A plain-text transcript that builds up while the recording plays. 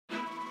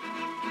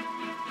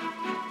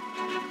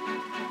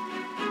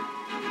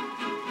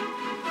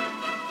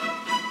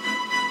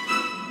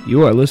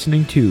You are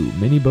listening to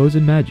Mini Bows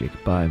and Magic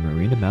by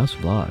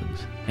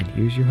MarinaMouseVlogs, and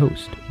here's your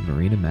host,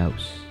 Marina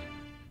Mouse.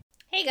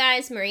 Hey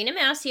guys, Marina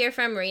Mouse here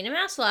from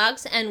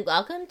MarinaMouseVlogs, and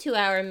welcome to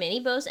our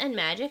Mini Bows and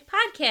Magic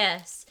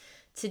podcast.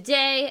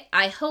 Today,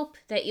 I hope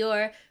that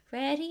you're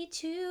ready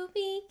to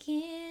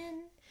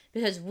begin,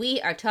 because we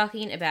are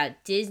talking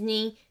about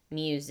Disney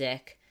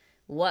music.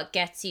 What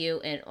gets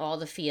you in all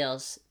the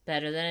feels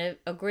better than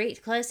a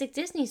great classic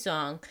Disney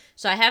song?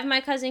 So I have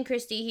my cousin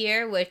Kristi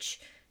here, which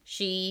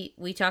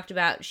we talked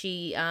about.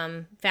 She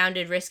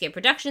founded Risque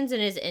Productions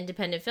and is an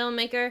independent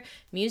filmmaker.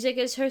 Music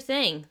is her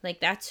thing.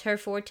 Like, that's her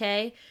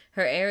forte,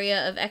 her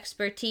area of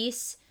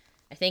expertise.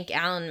 I think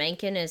Alan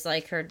Menken is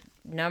like her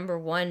number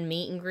one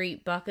meet and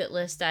greet bucket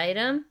list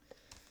item.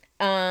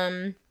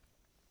 But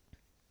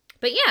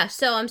yeah,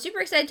 so I'm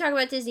super excited to talk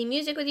about Disney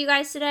music with you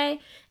guys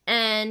today.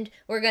 And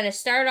we're going to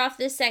start off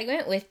this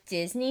segment with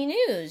Disney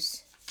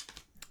news.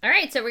 All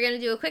right, so we're going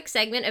to do a quick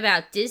segment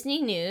about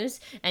Disney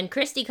news. And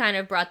Kristi kind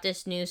of brought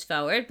this news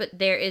forward, but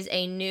there is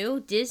a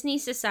new Disney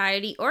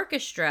Society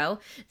Orchestra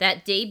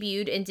that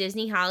debuted in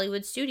Disney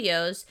Hollywood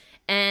Studios.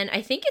 And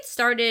I think it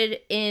started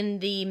in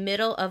the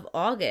middle of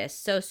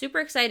August. So super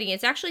exciting.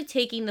 It's actually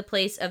taking the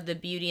place of the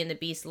Beauty and the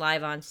Beast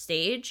live on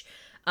stage.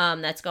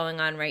 That's going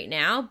on right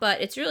now,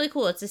 but it's really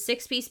cool. It's a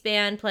 6-piece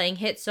band playing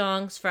hit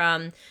songs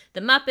from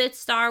The Muppets,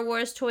 Star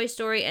Wars, Toy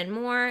Story, and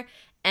more,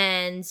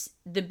 and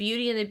the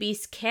Beauty and the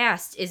Beast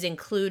cast is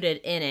included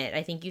in it.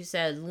 I think you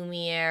said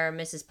Lumiere,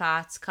 Mrs.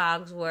 Potts,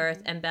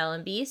 Cogsworth, and Belle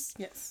and Beast.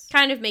 Yes.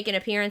 Kind of make an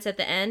appearance at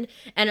the end,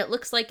 and it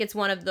looks like it's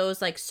one of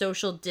those like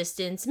social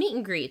distance meet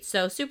and greets.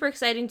 So super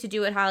exciting to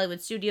do at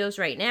Hollywood Studios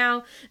right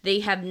now.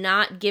 They have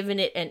not given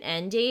it an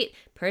end date.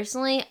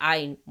 Personally,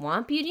 I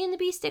want Beauty and the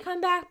Beast to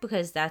come back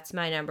because that's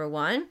my number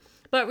one.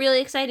 But really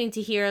exciting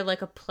to hear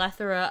like a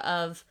plethora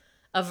of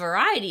a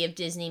variety of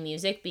Disney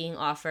music being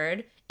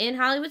offered in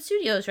Hollywood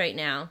Studios right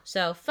now.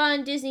 So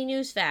fun Disney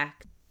news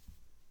fact.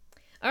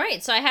 All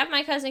right, so I have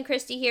my cousin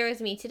Kristi here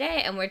with me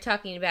today, and we're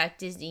talking about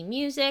Disney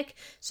music.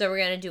 So we're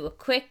going to do a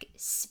quick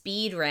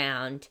speed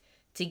round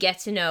to get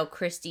to know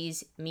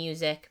Kristi's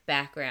music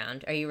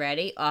background. Are you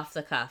ready? Off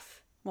the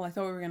cuff. Well, I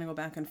thought we were going to go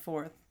back and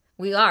forth.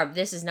 We are.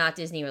 This is not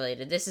Disney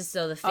related. This is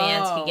so the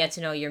fans can get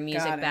to know your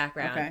music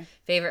background. Okay.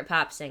 Favorite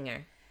pop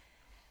singer?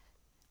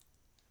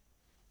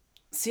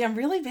 See, I'm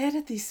really bad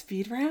at these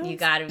speed rounds. You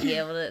gotta be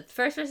able to...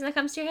 First person that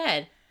comes to your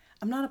head.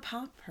 I'm not a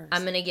pop person.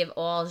 I'm gonna give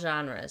all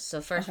genres.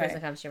 So first person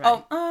that comes to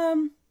your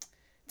mind.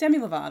 Demi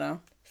Lovato.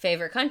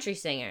 Favorite country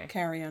singer?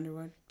 Carrie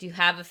Underwood. Do you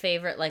have a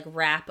favorite, like,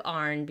 rap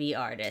R&B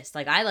artist?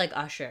 Like, I like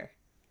Usher.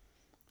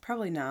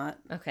 Probably not.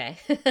 Okay.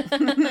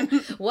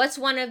 What's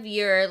one of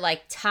your,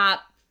 like,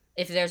 top...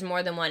 If there's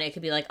more than one, it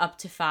could be, like, up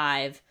to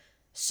 5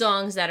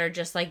 songs that are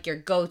just, like, your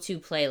go-to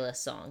playlist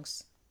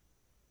songs.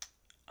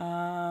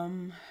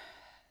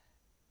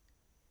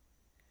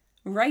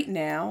 Right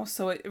now,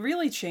 so it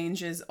really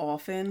changes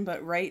often,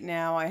 but right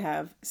now I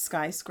have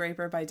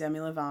Skyscraper by Demi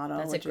Lovato.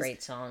 That's a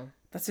great song.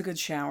 That's a good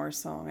shower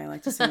song. I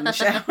like to sing in the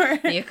shower.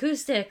 The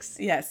acoustics.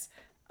 Yes.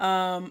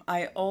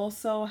 I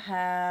also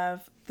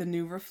have The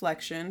New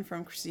Reflection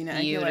from Christina Aguilera.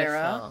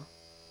 Beautiful.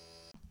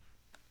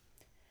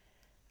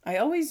 I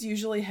always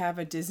usually have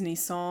a Disney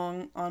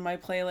song on my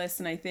playlist,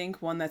 and I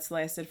think one that's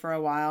lasted for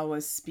a while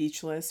was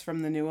Speechless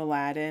from the new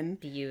Aladdin.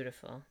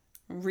 Beautiful.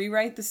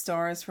 Rewrite the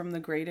Stars from The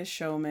Greatest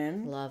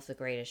Showman. Love The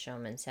Greatest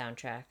Showman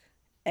soundtrack.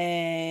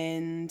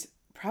 And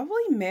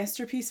probably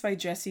Masterpiece by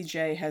Jessie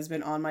J has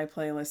been on my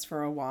playlist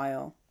for a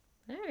while.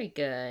 Very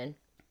good.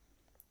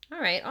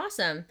 All right,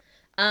 awesome.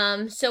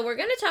 So we're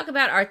going to talk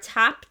about our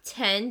top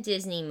 10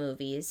 Disney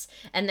movies,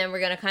 and then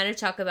we're going to kind of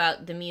talk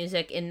about the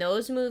music in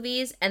those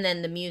movies, and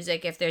then the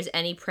music if there's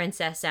any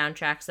princess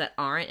soundtracks that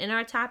aren't in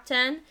our top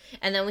 10,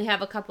 and then we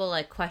have a couple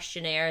like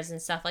questionnaires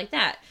and stuff like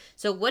that.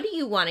 So what do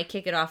you want to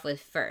kick it off with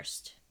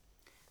first?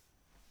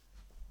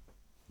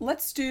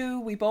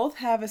 We both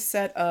have a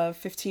set of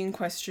 15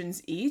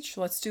 questions each.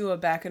 Let's do a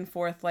back and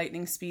forth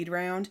lightning speed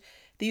round.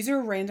 These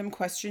are random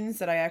questions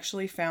that I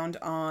actually found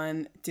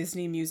on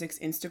Disney Music's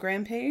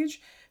Instagram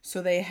page.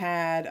 So they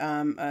had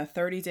a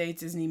 30-day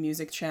Disney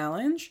Music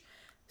Challenge.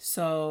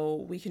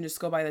 So we can just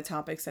go by the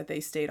topics that they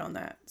state on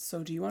that.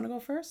 So do you want to go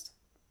first?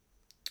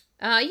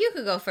 You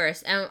could go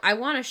first. And I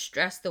want to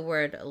stress the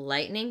word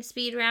lightning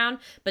speed round,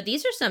 but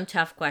these are some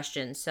tough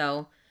questions.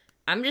 So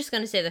I'm just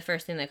going to say the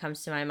first thing that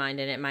comes to my mind,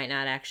 and it might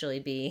not actually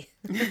be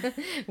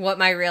what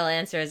my real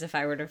answer is if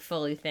I were to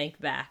fully think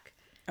back.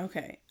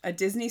 Okay. A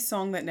Disney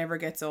song that never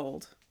gets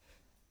old.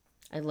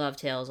 I love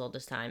Tales Old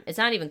as Time. It's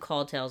not even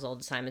called Tales Old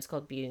as Time. It's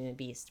called Beauty and the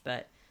Beast,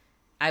 but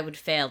I would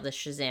fail the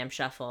Shazam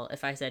shuffle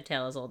if I said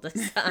Tales Old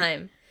as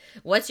Time.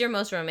 What's your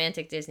most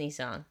romantic Disney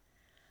song?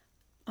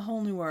 A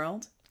Whole New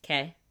World.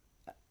 Okay.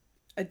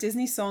 A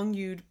Disney song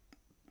you'd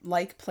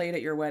like played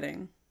at your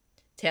wedding.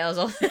 Tales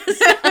Old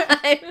as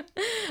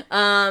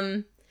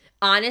Time.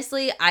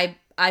 Honestly,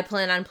 I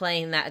plan on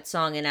playing that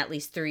song in at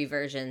least 3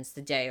 versions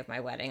the day of my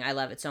wedding. I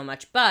love it so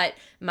much. But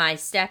my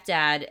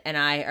stepdad and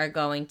I are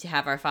going to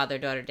have our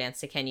father-daughter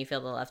dance to Can You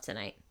Feel the Love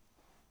Tonight.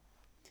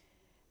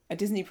 A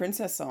Disney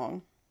princess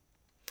song.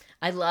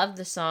 I love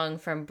the song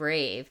from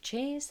Brave.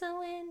 Chase the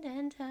wind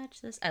and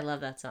touch this. I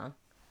love that song.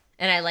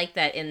 And I like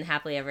that in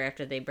Happily Ever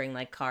After they bring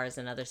like cars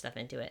and other stuff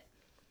into it.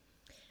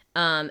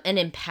 An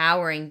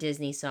empowering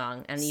Disney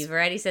song. And you've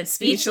already said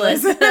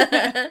Speechless.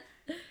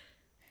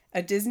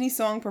 A Disney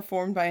song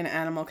performed by an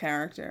animal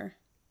character.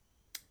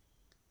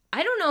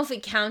 I don't know if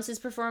it counts as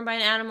performed by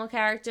an animal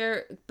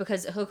character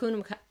because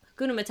Hakuna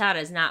Matata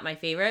is not my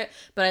favorite,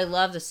 but I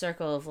love The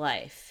Circle of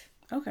Life.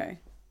 Okay.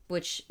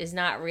 Which is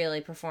not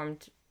really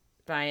performed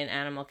by an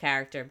animal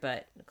character,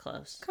 but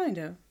close. Kind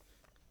of.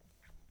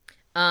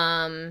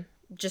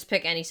 Just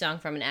pick any song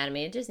from an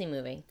animated Disney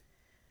movie.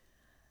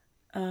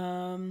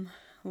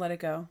 Let It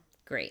Go.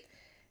 Great.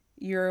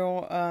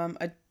 You're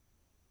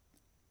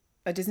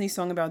a Disney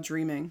song about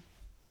dreaming.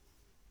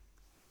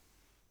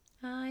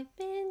 I've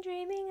been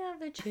dreaming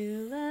of a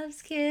true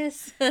love's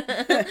kiss.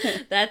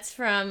 That's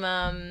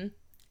from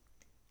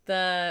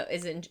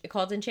is it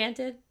called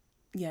Enchanted?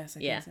 Yes, I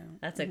think so.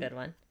 That's a good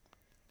one.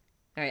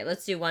 All right,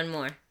 let's do one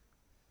more.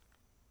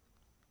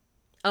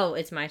 Oh,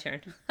 it's my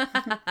turn.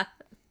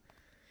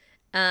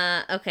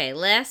 Okay,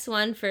 last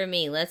one for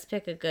me. Let's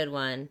pick a good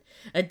one.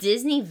 A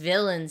Disney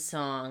villain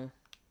song.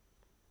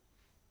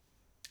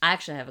 I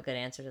actually have a good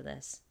answer to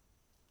this.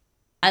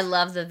 I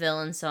love the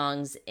villain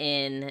songs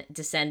in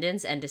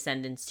Descendants and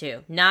Descendants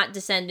 2. Not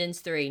Descendants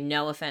 3.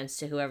 No offense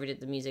to whoever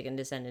did the music in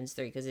Descendants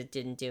 3 because it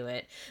didn't do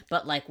it.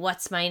 But like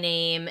What's My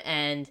Name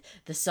and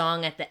the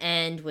song at the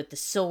end with the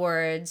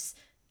swords.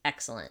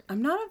 Excellent.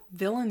 I'm not a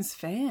villains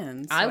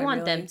fan. So I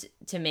want them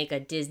to make a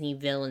Disney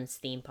villains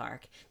theme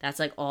park. That's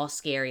like all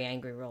scary,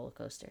 angry roller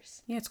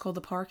coasters. Yeah, it's called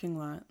The Parking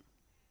Lot.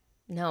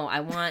 No,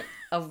 I want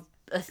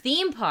a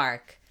theme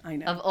park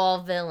of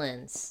all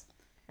villains.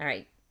 All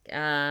right.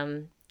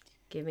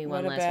 Give me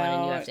one last one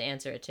and you have to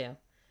answer it too.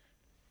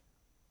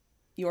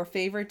 Your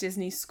favorite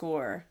Disney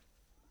score?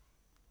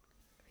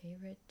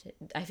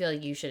 I feel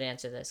like you should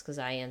answer this because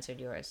I answered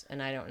yours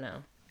and I don't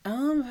know.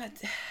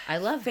 I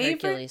love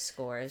Hercules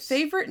scores.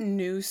 Favorite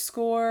new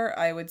score,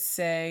 I would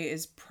say,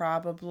 is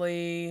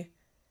probably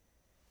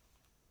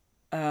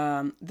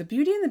the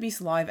Beauty and the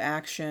Beast live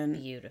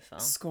action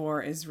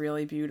score is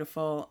really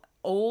beautiful.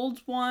 Old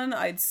one,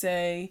 I'd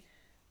say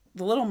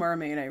The Little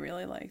Mermaid, I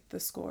really like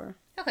the score.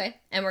 Okay,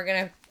 and we're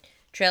going to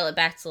trail it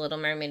back to Little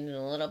Mermaid in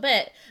a little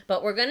bit,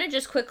 but we're going to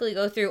just quickly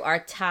go through our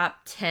top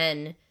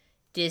 10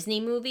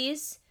 Disney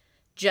movies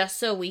just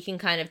so we can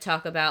kind of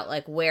talk about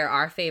like where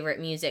our favorite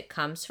music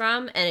comes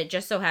from. And it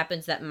just so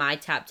happens that my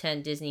top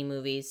 10 Disney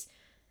movies,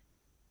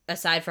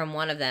 aside from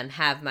one of them,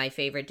 have my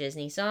favorite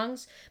Disney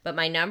songs. But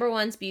my number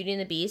 1's Beauty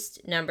and the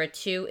Beast. Number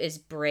 2 is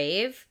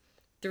Brave.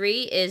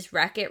 3 is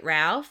Wreck-It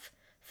Ralph.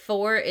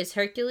 4 is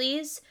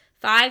Hercules.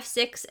 5,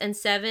 6, and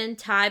 7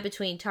 tie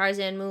between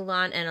Tarzan,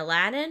 Mulan, and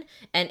Aladdin.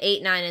 And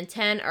 8, 9, and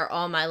 10 are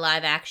all my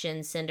live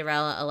action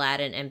Cinderella,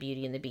 Aladdin, and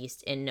Beauty and the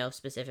Beast in no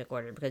specific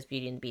order because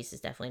Beauty and the Beast is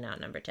definitely not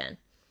number 10.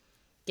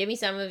 Give me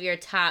some of your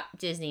top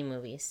Disney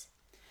movies.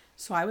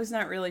 So I was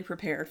not really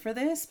prepared for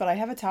this, but I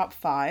have a top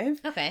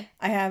 5. Okay.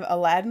 I have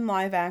Aladdin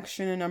live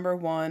action at number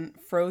 1,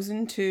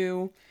 Frozen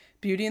 2,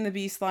 Beauty and the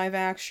Beast live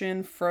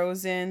action,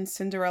 Frozen,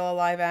 Cinderella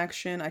live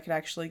action. I could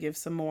actually give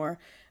some more.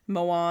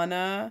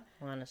 Moana.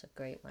 Moana's a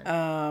great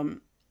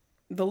one.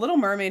 The Little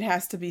Mermaid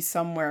has to be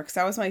somewhere because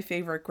that was my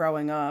favorite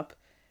growing up.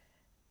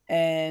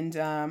 And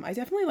I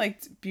definitely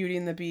liked Beauty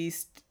and the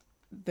Beast,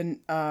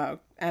 the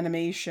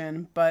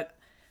animation, but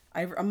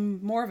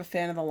I'm more of a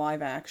fan of the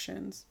live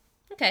actions.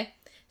 Okay.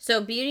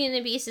 So Beauty and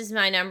the Beast is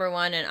my number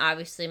 1, and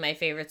obviously my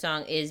favorite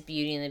song is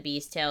Beauty and the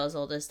Beast, Tale as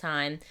Old as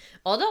Time.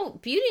 Although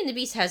Beauty and the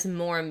Beast has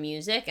more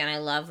music, and I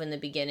love in the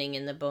beginning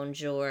in the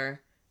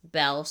Bonjour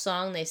Belle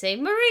song, they say,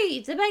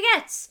 Marie, the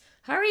baguettes,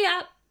 hurry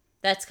up.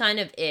 That's kind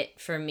of it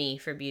for me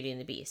for Beauty and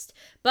the Beast.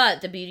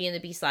 But the Beauty and the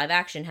Beast live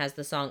action has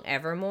the song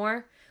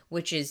Evermore,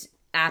 which is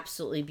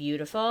absolutely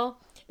beautiful.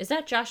 Is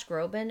that Josh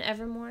Groban,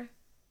 Evermore?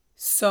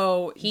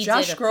 So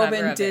Josh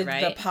Groban did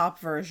the pop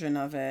version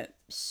of it.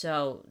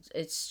 So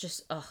it's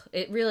just,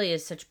 it really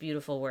is such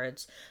beautiful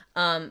words.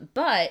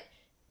 But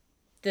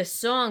the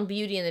song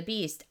Beauty and the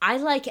Beast, I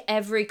like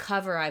every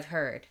cover I've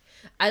heard.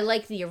 I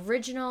like the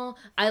original.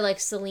 I like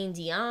Celine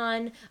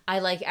Dion. I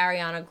like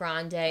Ariana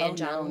Grande and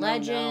John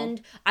Legend.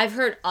 No. I've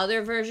heard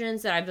other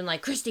versions that I've been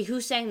like, Kristi,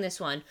 who sang this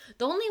one?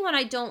 The only one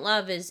I don't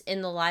love is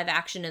in the live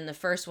action in the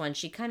first one.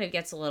 She kind of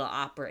gets a little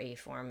opera-y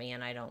for me,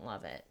 and I don't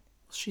love it.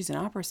 She's an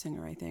opera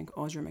singer, I think.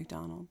 Audra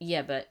McDonald.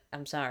 Yeah, but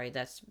I'm sorry.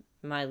 That's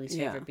my least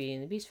favorite Beauty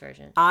and the Beast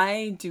version.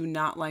 I do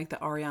not like the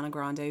Ariana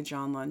Grande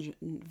John Legend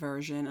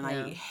version, and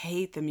I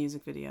hate the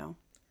music video.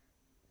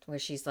 Where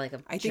she's like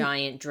a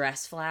giant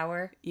dress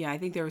flower. Yeah, I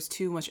think there was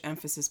too much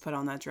emphasis put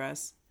on that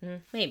dress.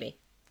 Maybe.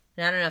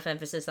 Not enough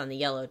emphasis on the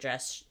yellow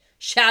dress.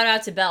 Shout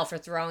out to Belle for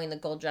throwing the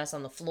gold dress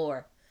on the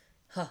floor.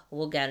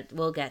 We'll get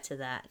to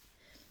that.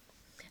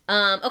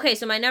 Okay,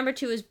 so my number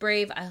 2 is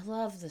Brave. I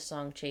love the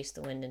song Chase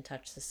the Wind and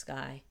Touch the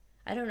Sky.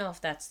 I don't know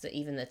if that's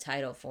even the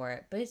title for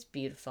it, but it's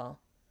beautiful.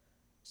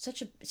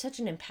 Such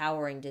an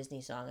empowering Disney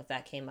song if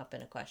that came up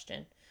in a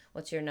question.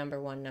 What's your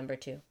number 1, number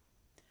 2?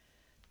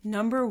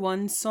 Number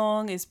one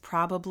song is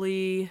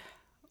probably...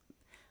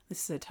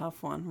 This is a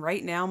tough one.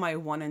 Right now, my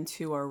 1 and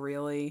 2 are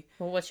really...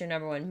 Well, what's your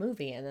number one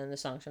movie? And then the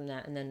songs from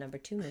that, and then number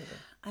 2 movie.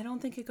 I don't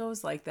think it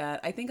goes like that.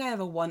 I think I have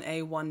a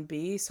 1A,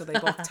 1B, so they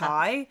both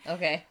tie.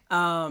 Okay.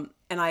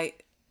 And A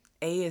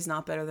is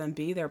not better than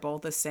B. They're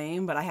both the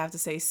same, but I have to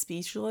say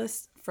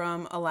Speechless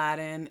from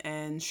Aladdin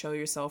and Show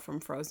Yourself from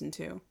Frozen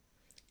 2.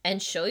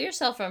 And Show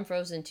Yourself from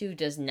Frozen 2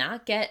 does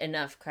not get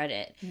enough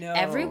credit. No.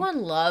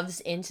 Everyone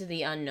loves Into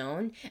the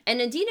Unknown. And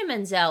Idina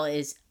Menzel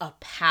is a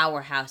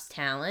powerhouse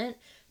talent.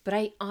 But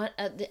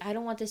I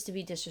don't want this to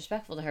be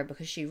disrespectful to her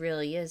because she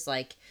really is,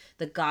 like,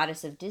 the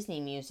goddess of Disney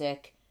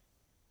music.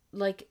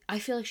 Like, I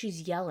feel like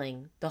she's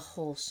yelling the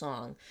whole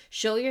song.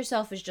 Show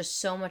Yourself is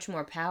just so much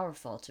more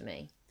powerful to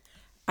me.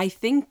 I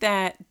think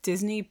that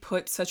Disney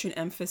put such an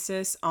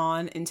emphasis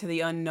on Into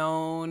the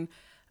Unknown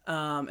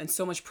and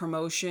so much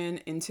promotion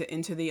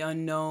into the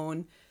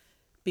Unknown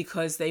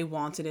because they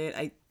wanted it.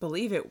 I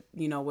believe it,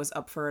 was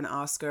up for an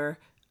Oscar.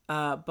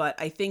 But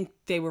I think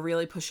they were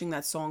really pushing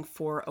that song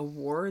for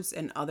awards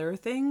and other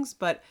things.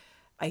 But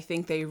I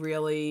think they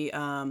really,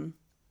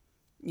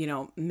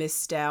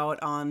 missed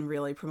out on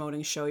really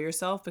promoting Show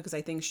Yourself because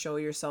I think Show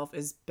Yourself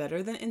is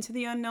better than Into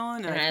the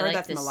Unknown. And I've heard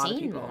that from a lot of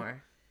people.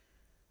 More.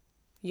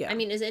 Yeah. I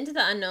mean, is Into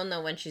the Unknown,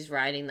 though, when she's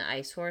riding the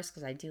ice horse?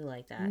 Because I do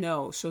like that.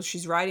 No. So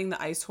she's riding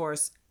the ice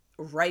horse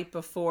right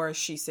before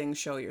she sings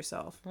Show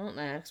Yourself. Well,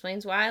 that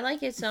explains why I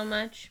like it so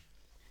much.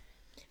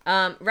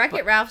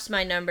 Wreck-It Ralph's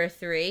my number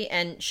 3,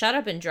 and Shut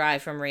Up and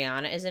Drive from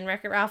Rihanna is in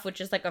Wreck-It Ralph,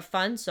 which is like a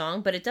fun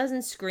song, but it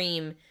doesn't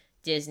scream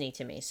Disney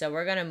to me. So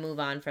we're going to move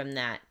on from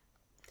that.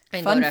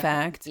 Fun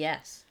fact.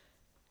 Yes.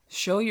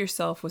 Show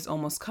Yourself was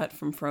almost cut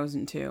from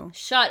Frozen 2.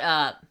 Shut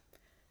up.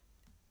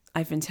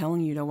 I've been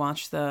telling you to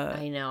watch the...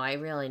 I know, I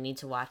really need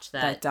to watch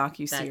that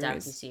docuseries. That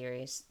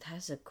docuseries.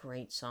 That's a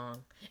great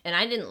song. And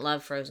I didn't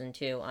love Frozen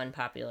 2,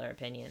 unpopular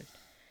opinion.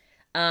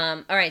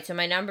 All right, so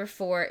my number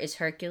 4 is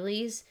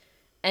Hercules.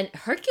 And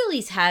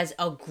Hercules has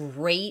a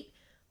great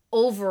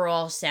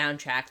overall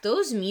soundtrack.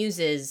 Those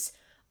muses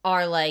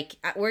are like...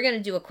 We're going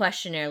to do a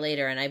questionnaire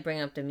later, and I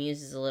bring up the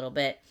muses a little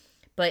bit.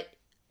 But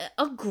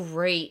a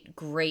great,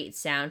 great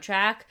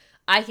soundtrack.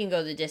 I Can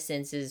Go the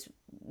Distance is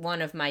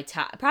one of my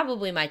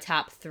probably my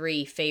top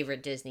 3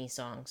 favorite Disney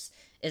songs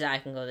is I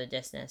Can Go the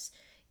Distance.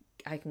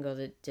 I Can Go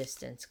the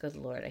Distance. Good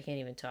Lord, I can't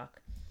even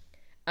talk.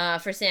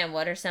 For Sam,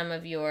 what are some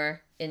of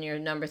your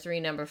number 3,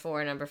 number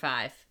 4, number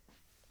 5?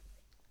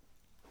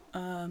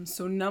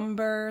 So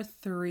number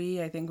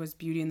 3, I think, was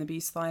Beauty and the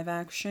Beast live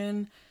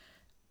action.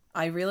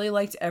 I really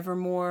liked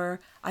Evermore.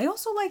 I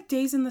also liked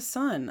Days in the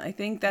Sun. I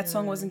think that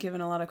song wasn't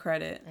given a lot of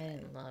credit. I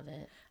didn't love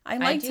it.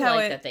 I do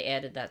like that they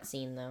added that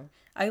scene, though.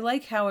 I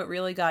like how it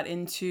really got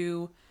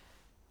into...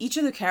 Each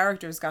of the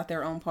characters got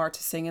their own part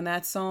to sing in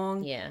that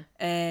song. Yeah.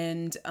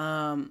 And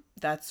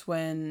that's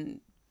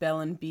when Belle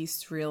and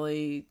Beast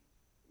really,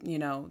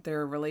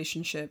 their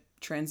relationship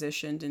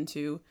transitioned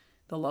into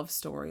the love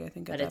story, I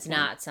think. But it's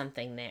not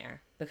something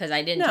there. Because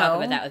I didn't talk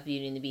about that with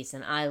Beauty and the Beast,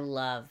 and I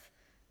love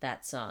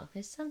that song.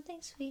 There's something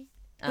sweet.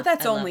 But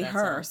that's only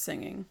her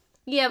singing.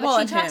 Yeah,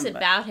 but she talks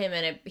about him,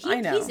 and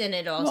he's in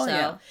it also.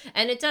 Well, yeah.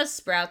 And it does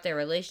sprout their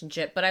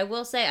relationship. But I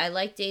will say, I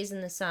like Days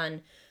in the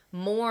Sun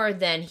more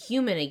than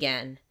Human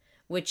Again,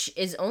 which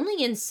is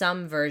only in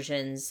some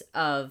versions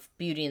of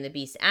Beauty and the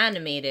Beast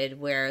animated,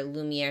 where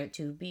Lumiere,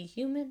 to be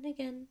human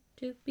again,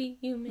 to be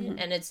human. Mm-hmm.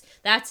 And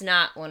that's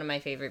not one of my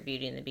favorite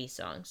Beauty and the Beast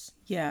songs.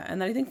 Yeah,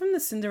 and I think from the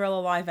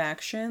Cinderella live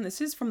action,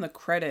 this is from the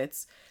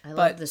credits. I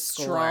love the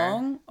score.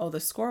 Strong. Oh, the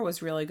score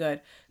was really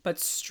good. But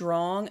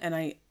Strong,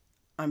 and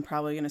I'm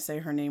probably going to say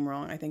her name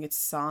wrong. I think it's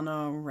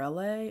Sana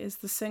Rele is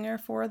the singer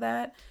for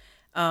that.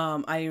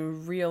 I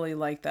really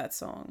like that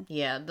song.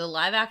 Yeah, the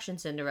live action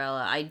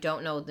Cinderella, I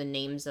don't know the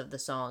names of the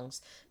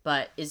songs,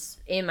 but is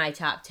in my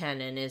top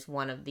 10 and is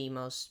one of the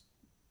most...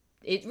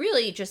 It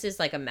really just is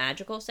like a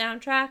magical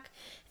soundtrack.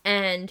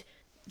 And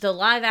the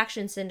live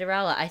action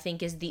Cinderella, I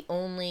think, is the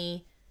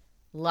only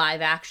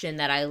live action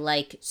that I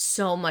like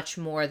so much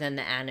more than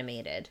the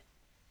animated.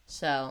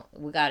 So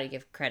we got to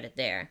give credit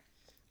there.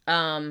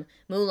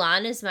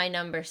 Mulan is my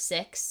number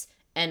 6,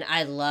 and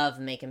I love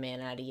Make a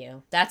Man Out of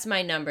You. That's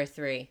my number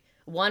 3.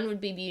 1 would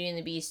be Beauty and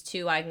the Beast,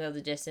 2, I Can Go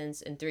the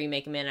Distance, and 3,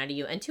 Make a Man Out of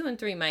You. And 2 and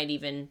 3 might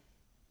even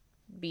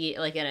be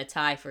like in a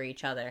tie for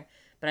each other.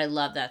 But I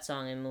love that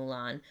song in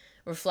Mulan.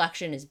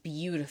 Reflection is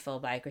beautiful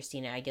by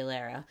Christina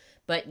Aguilera.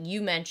 But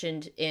you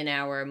mentioned in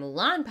our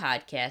Mulan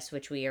podcast,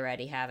 which we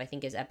already have, I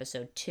think is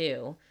episode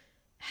 2,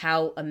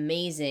 how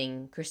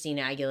amazing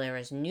Christina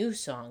Aguilera's new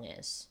song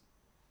is.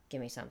 Give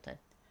me something.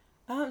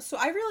 So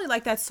I really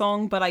like that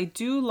song, but I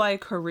do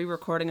like her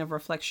re-recording of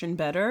Reflection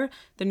better.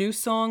 The new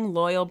song,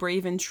 Loyal,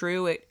 Brave, and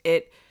True,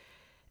 it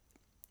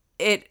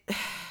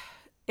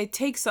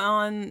takes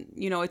on,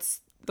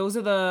 those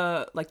are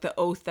the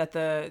oath that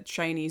the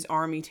Chinese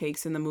army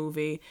takes in the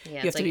movie. Yeah, you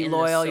have to be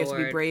loyal, you have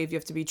to be brave, you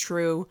have to be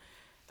true.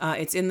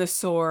 It's in the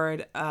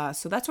sword.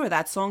 So that's where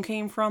that song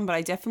came from. But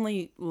I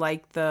definitely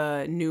like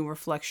the new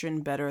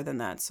Reflection better than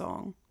that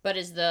song. But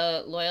is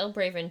the Loyal,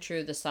 Brave, and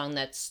True the song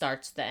that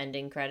starts the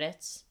ending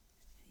credits?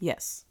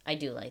 Yes. I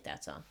do like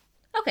that song.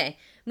 Okay,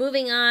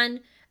 moving on.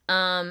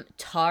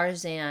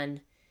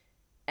 Tarzan.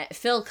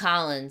 Phil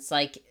Collins,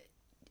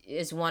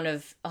 is one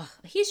of... Oh,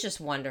 he's just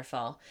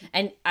wonderful.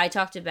 And I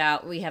talked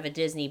about... We have a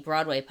Disney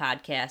Broadway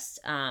podcast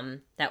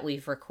that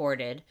we've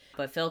recorded.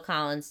 But Phil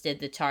Collins did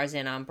the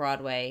Tarzan on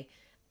Broadway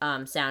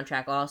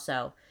soundtrack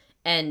also.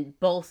 And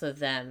both of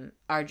them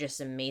are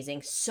just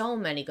amazing. So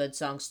many good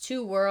songs.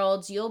 Two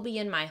Worlds, You'll Be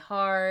in My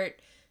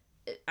Heart.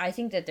 I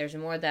think that there's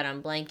more that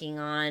I'm blanking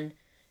on.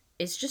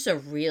 It's just a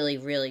really,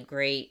 really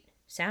great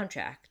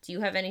soundtrack. Do you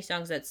have any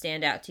songs that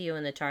stand out to you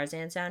in the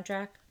Tarzan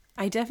soundtrack?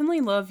 I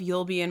definitely love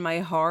You'll Be in My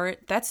Heart.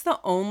 That's the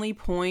only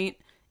point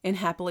in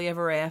Happily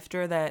Ever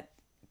After that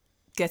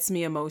gets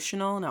me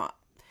emotional. Now,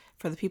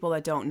 for the people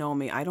that don't know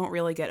me, I don't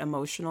really get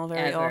emotional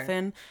very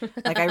often.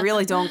 I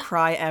really don't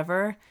cry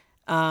ever.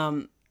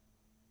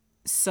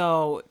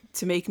 So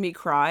to make me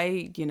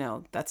cry,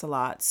 that's a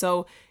lot.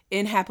 So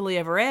in Happily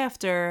Ever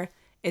After,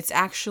 it's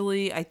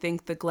actually, I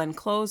think, the Glenn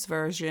Close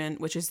version,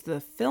 which is the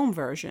film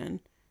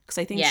version, because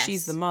I think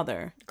she's the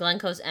mother. Glenn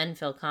Close and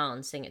Phil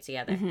Collins sing it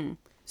together. Mm-hmm.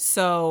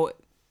 So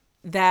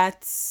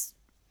that's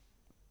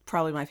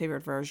probably my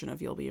favorite version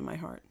of You'll Be in My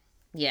Heart.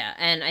 Yeah,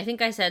 and I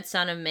think I said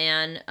Son of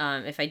Man.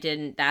 If I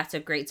didn't, that's a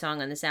great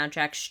song on the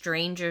soundtrack.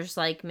 Strangers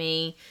Like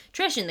Me.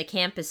 Trash in the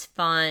Camp is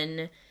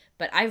fun.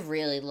 But I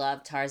really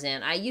love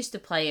Tarzan. I used to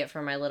play it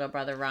for my little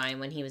brother Ryan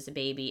when he was a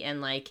baby.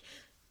 And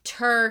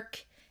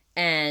Turk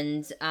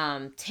and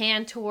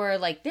Tantor,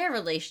 their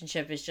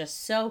relationship is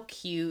just so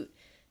cute.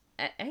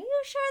 Are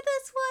you sure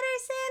this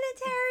water's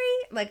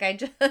sanitary? I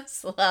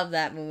just love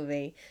that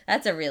movie.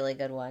 That's a really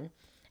good one.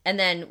 And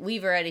then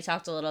we've already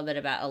talked a little bit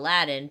about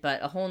Aladdin,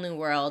 but A Whole New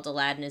World,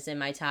 Aladdin is in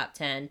my top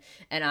 10.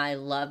 And I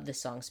love the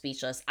song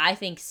Speechless. I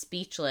think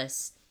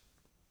Speechless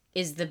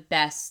is the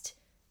best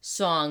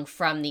song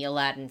from the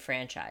Aladdin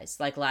franchise,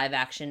 live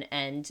action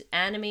and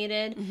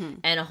animated. Mm-hmm.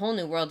 And A Whole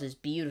New World is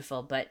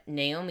beautiful, but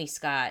Naomi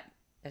Scott,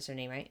 that's her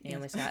name, right?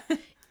 Naomi Scott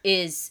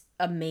is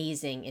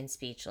amazing in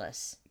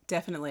Speechless.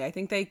 Definitely. I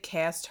think they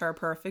cast her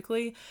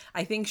perfectly.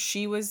 I think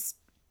she was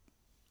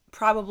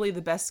probably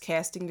the best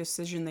casting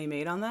decision they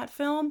made on that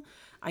film.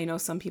 I know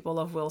some people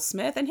love Will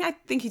Smith, and I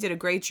think he did a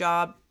great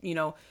job,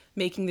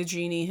 making the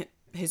genie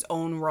his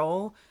own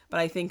role. But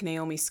I think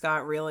Naomi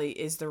Scott really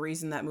is the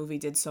reason that movie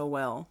did so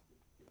well.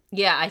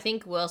 Yeah, I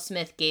think Will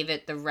Smith gave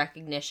it the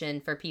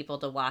recognition for people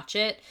to watch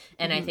it.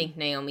 And I think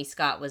Naomi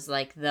Scott was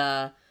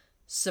the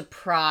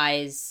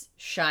surprise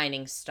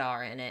shining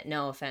star in it.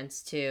 No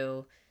offense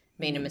to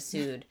Mena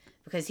Massoud,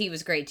 because he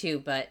was great too,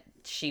 but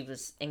she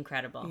was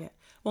incredible. Yeah.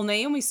 Well,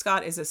 Naomi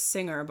Scott is a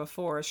singer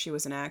before she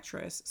was an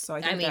actress. So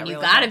I think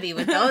you gotta be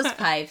with those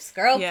pipes,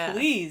 girl,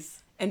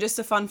 please. And just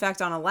a fun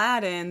fact on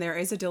Aladdin, there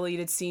is a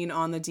deleted scene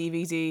on the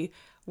DVD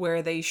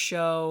where they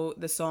show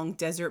the song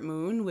Desert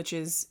Moon, which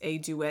is a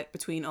duet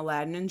between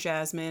Aladdin and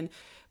Jasmine.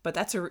 But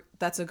that's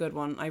a good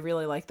one. I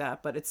really like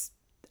that. But it's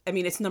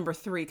number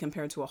 3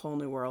 compared to A Whole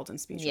New World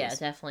and Speechless. Yeah,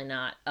 definitely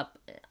not up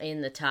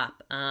in the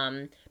top.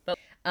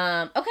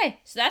 Okay,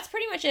 so that's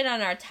pretty much it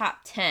on our top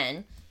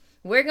 10.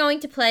 We're going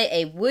to play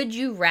a Would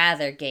You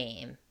Rather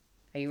game.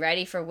 Are you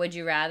ready for Would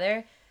You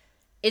Rather?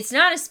 It's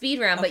not a speed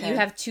round, but you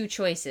have 2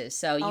 choices,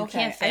 so you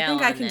can't fail. I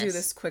think I can do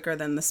this quicker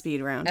than the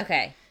speed round.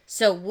 Okay.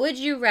 So, would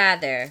you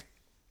rather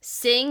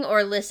sing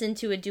or listen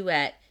to a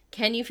duet,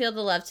 Can You Feel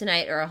the Love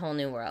Tonight, or A Whole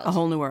New World? A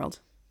Whole New World.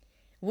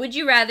 Would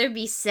you rather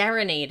be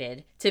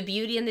serenaded to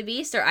Beauty and the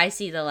Beast or I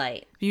See the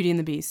Light? Beauty and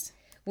the Beast.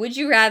 Would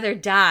you rather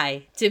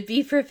die to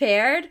Be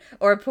Prepared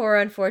or Poor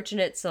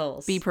Unfortunate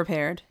Souls? Be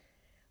Prepared.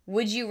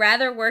 Would you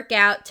rather work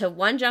out to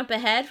One Jump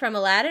Ahead from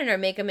Aladdin or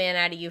Make a Man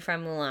Out of You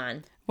from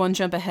Mulan? One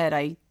Jump Ahead.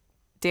 I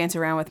dance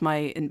around with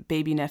my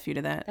baby nephew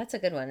to that. That's a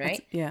good one,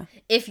 right? Yeah.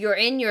 If you're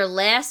in your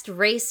last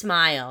race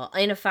mile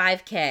in a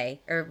 5K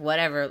or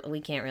whatever, we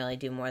can't really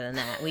do more than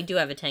that. We do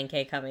have a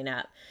 10K coming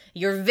up.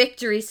 Your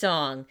victory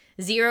song,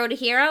 Zero to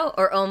Hero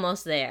or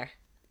Almost There?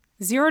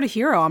 Zero to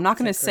Hero. I'm not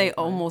going to say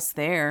Almost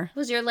There. What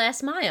was your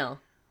last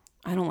mile?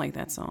 I don't like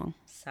that song.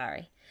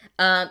 Sorry.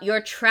 Your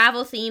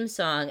travel theme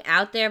song,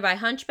 Out There by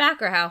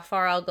Hunchback or How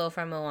Far I'll Go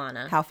from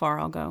Moana? How Far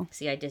I'll Go.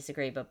 See, I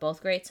disagree, but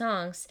both great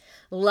songs.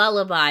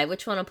 Lullaby,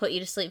 which one will put you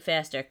to sleep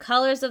faster?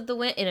 Colors of the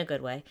Wind, in a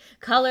good way.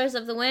 Colors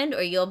of the Wind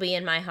or You'll Be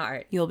in My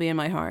Heart? You'll Be in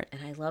My Heart. And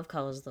I love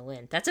Colors of the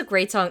Wind. That's a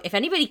great song. If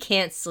anybody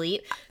can't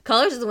sleep,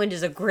 Colors of the Wind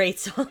is a great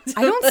song to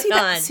I don't put see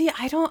that. on. See,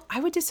 I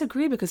would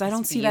disagree because I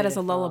don't see that as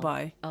a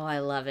lullaby. Oh, I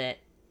love it.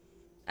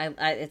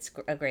 It's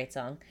a great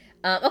song.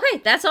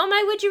 Okay, that's all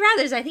my Would You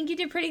Rathers. I think you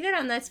did pretty good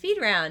on that speed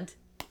round.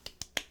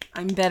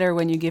 I'm better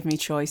when you give me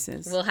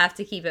choices. We'll have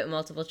to keep it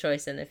multiple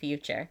choice in the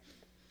future.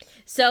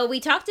 So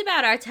we talked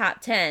about our top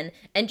 10,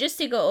 and just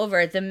to go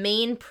over the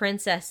main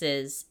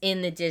princesses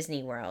in the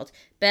Disney world.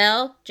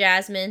 Belle,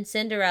 Jasmine,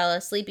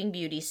 Cinderella, Sleeping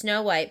Beauty,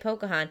 Snow White,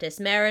 Pocahontas,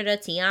 Merida,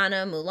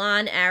 Tiana,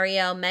 Mulan,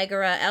 Ariel,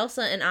 Megara,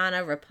 Elsa and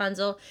Anna,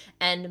 Rapunzel,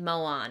 and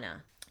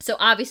Moana. So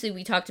obviously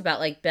we talked about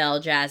like Belle,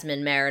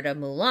 Jasmine, Merida,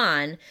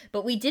 Mulan,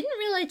 but we didn't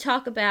really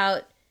talk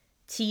about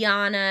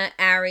Tiana,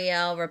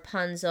 Ariel,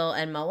 Rapunzel,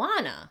 and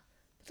Moana.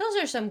 Those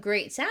are some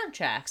great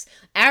soundtracks.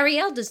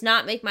 Ariel does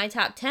not make my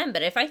top 10,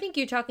 but if I think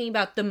you're talking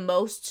about the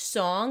most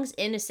songs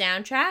in a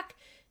soundtrack,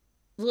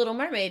 Little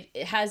Mermaid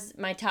has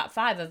my top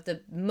 5 of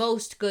the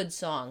most good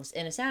songs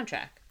in a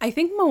soundtrack. I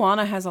think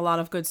Moana has a lot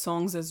of good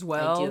songs as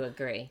well. I do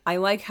agree. I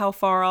like How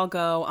Far I'll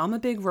Go. I'm a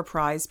big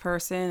reprise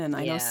person, and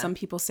I know some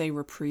people say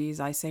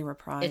reprise. I say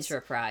reprise. It's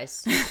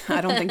reprise.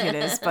 I don't think it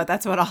is, but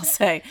that's what I'll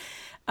say.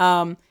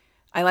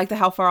 I like the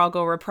How Far I'll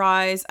Go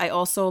reprise. I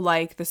also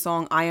like the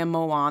song I Am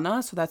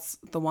Moana. So that's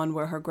the one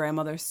where her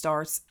grandmother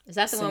starts. Is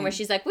that the one where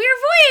she's like, "We're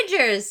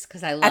Voyagers"?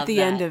 Because I love that. At the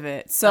end of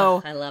it.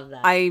 So I love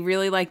that. I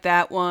really like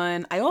that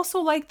one. I also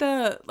like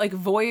the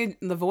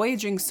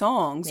voyaging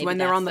songs. Maybe when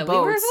they're on the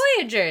boats. We Were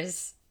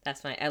Voyagers.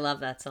 I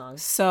love that song.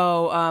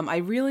 So I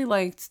really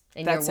liked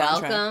and that You're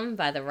soundtrack. Welcome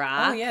by The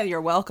Rock. Oh yeah,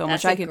 You're Welcome.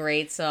 That's a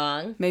great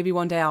song. Maybe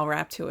one day I'll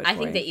rap to it. I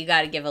think that you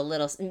got to give a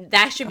little.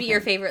 That should be your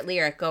favorite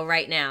lyric. Go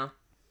right now.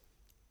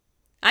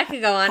 I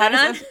could go on and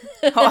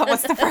on.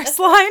 What's the first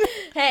line?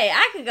 Hey,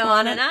 I could go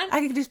on and on.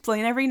 I could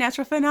explain every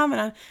natural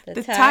phenomenon.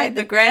 The tide,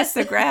 the grass,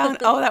 the ground.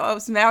 Oh, that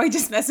was Maui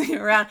just messing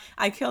around.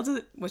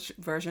 Which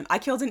version? I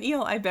killed an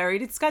eel. I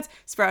buried its guts.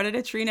 Sprouted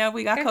a tree. Now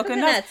we got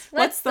coconuts.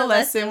 What's the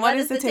lesson? What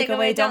is the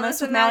takeaway? Don't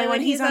mess with Maui when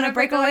he's on a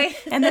breakaway.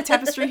 And the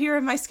tapestry here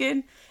of my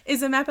skin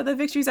is a map of the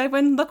victories I've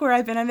won. Look where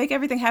I've been. I make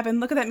everything happen.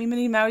 Look at that me,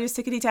 Minnie Maui, just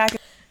tickety-tack.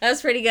 That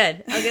was pretty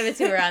good. I'll give it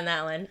to her on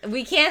that one.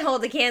 We can't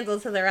hold a candle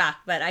to The Rock,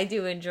 but I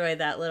do enjoy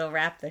that little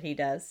rap that he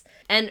does.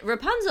 And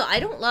Rapunzel, I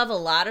don't love a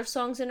lot of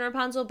songs in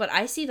Rapunzel, but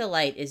I See the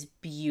Light is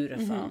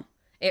beautiful.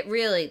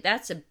 Mm-hmm.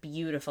 That's a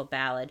beautiful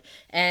ballad.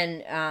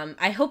 And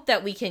I hope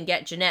that we can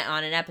get Jeanette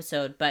on an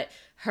episode, but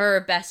her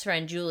best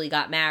friend Julie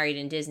got married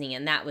in Disney,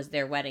 and that was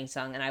their wedding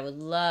song. And I would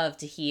love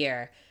to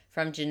hear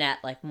from Jeanette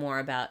like more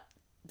about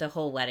the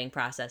whole wedding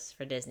process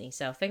for Disney.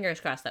 So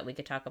fingers crossed that we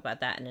could talk about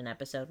that in an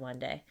episode one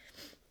day.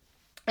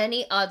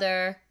 Any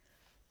other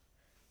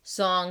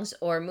songs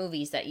or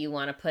movies that you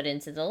want to put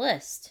into the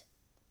list?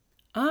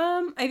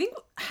 I think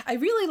I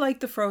really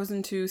like the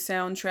Frozen 2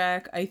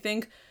 soundtrack. I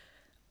think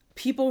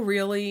people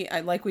really,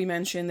 like we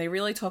mentioned, they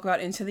really talk about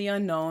Into the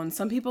Unknown.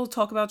 Some people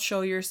talk about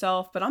Show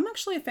Yourself, but I'm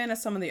actually a fan of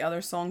some of the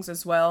other songs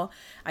as well.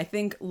 I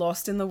think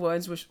Lost in the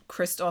Woods, which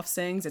Kristoff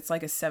sings, it's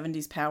like a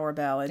 70s power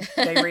ballad.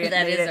 That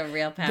is a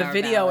real power ballad. The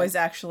video is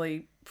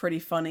actually pretty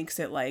funny because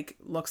it like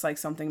looks like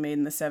something made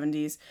in the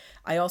 70s.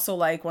 I also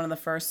like one of the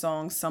first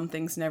songs, Some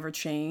Things Never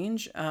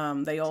Change.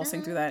 They all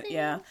sing through that,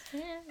 yeah.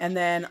 And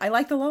then I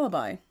like the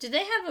lullaby. Do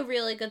they have a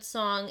really good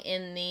song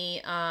in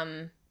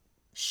the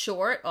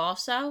short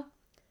also?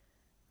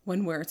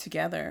 When We're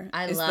Together.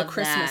 I love the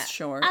Christmas that.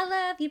 short. I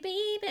love you,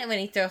 baby. When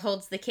he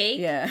holds the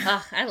cake. Yeah.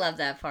 Oh, I love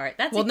that part.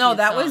 That's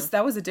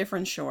that was a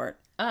different short.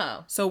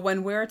 Oh. So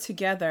When We're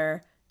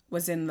Together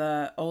was in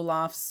the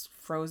Olaf's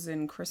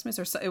Frozen Christmas,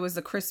 or so, it was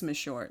the Christmas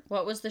short.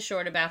 What was the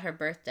short about her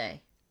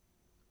birthday?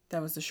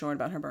 That was the short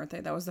about her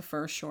birthday. That was the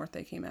first short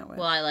they came out with.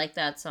 Well, I like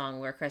that song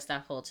where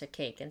Kristoff holds a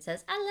cake and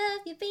says, "I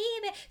love you,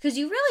 baby." Because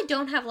you really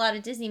don't have a lot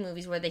of Disney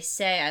movies where they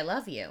say, "I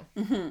love you."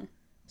 Mm-hmm.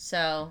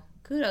 So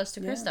kudos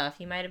to Kristoff.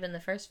 He might have been the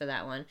first for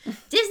that one.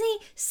 Disney,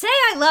 say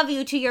I love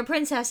you to your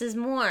princesses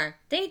more.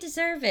 They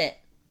deserve it.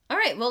 All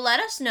right, well, let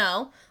us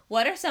know.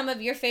 What are some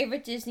of your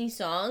favorite Disney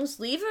songs?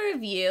 Leave a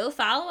review.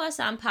 Follow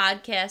us on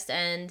podcast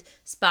and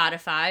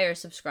Spotify, or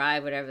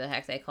subscribe, whatever the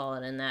heck they call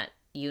it in that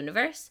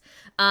universe.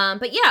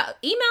 But yeah,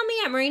 email me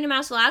at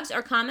MarinaMouseVlogs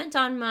or comment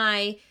on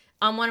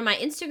one of my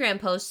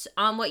Instagram posts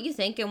on what you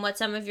think and what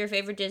some of your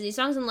favorite Disney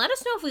songs, and let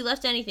us know if we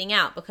left anything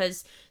out,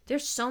 because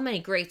there's so many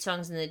great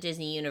songs in the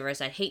Disney universe.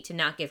 I'd hate to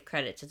not give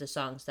credit to the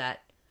songs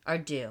that are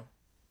due.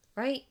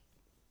 Right?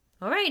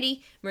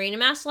 Alrighty,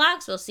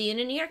 MarinaMouseVlogs. We'll see you in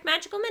a New York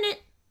Magical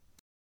Minute.